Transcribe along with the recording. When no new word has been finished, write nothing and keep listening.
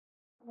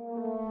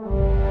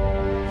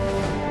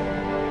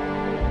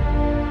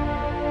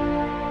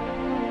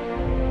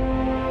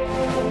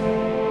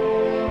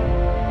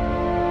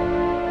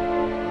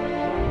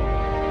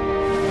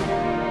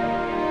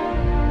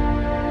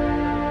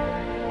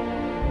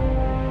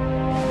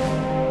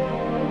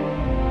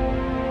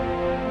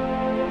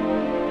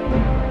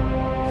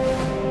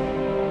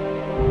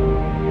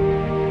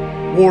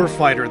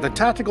Warfighter, the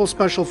tactical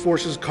special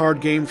forces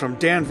card game from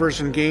Dan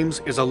Verson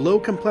Games, is a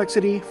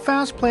low-complexity,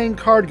 fast-playing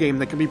card game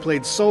that can be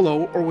played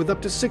solo or with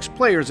up to 6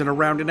 players in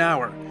around an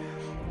hour.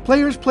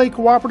 Players play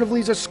cooperatively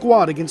as a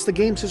squad against the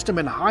game system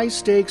in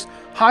high-stakes,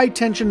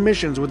 high-tension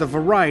missions with a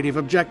variety of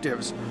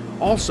objectives.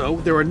 Also,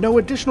 there are no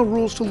additional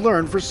rules to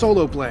learn for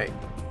solo play.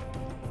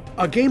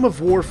 A game of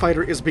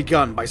Warfighter is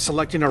begun by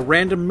selecting a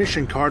random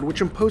mission card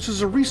which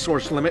imposes a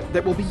resource limit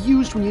that will be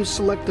used when you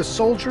select the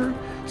soldier,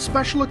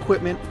 special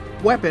equipment,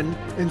 weapon,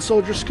 and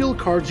soldier skill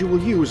cards you will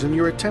use in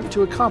your attempt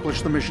to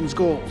accomplish the mission's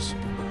goals.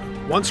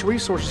 Once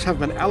resources have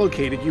been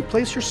allocated, you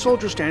place your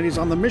soldier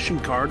standees on the mission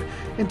card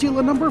and deal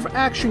a number of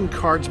action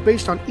cards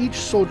based on each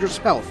soldier's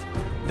health.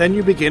 Then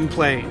you begin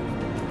playing.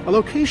 A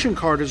location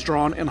card is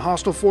drawn and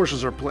hostile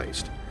forces are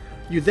placed.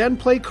 You then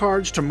play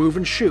cards to move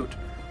and shoot,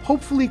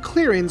 hopefully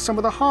clearing some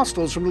of the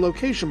hostiles from the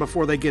location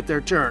before they get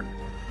their turn.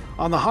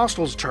 On the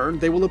hostiles' turn,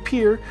 they will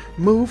appear,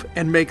 move,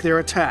 and make their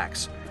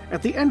attacks.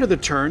 At the end of the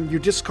turn, you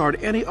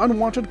discard any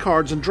unwanted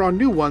cards and draw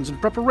new ones in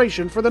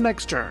preparation for the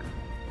next turn.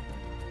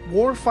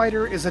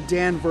 Warfighter is a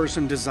Dan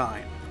Verson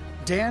design.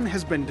 Dan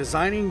has been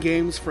designing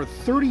games for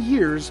 30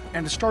 years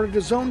and started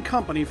his own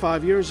company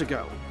 5 years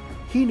ago.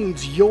 He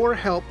needs your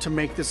help to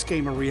make this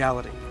game a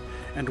reality.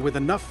 And with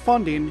enough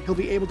funding, he'll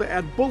be able to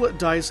add bullet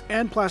dice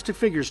and plastic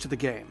figures to the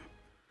game.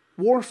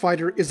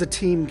 Warfighter is a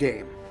team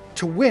game.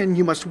 To win,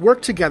 you must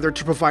work together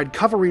to provide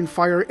covering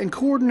fire and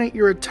coordinate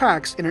your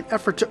attacks in an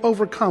effort to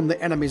overcome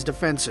the enemy's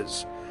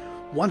defenses.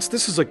 Once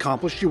this is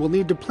accomplished, you will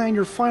need to plan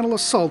your final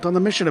assault on the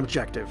mission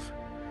objective.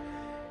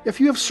 If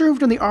you have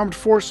served in the armed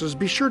forces,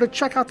 be sure to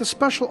check out the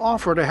special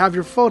offer to have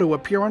your photo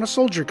appear on a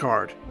soldier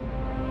card.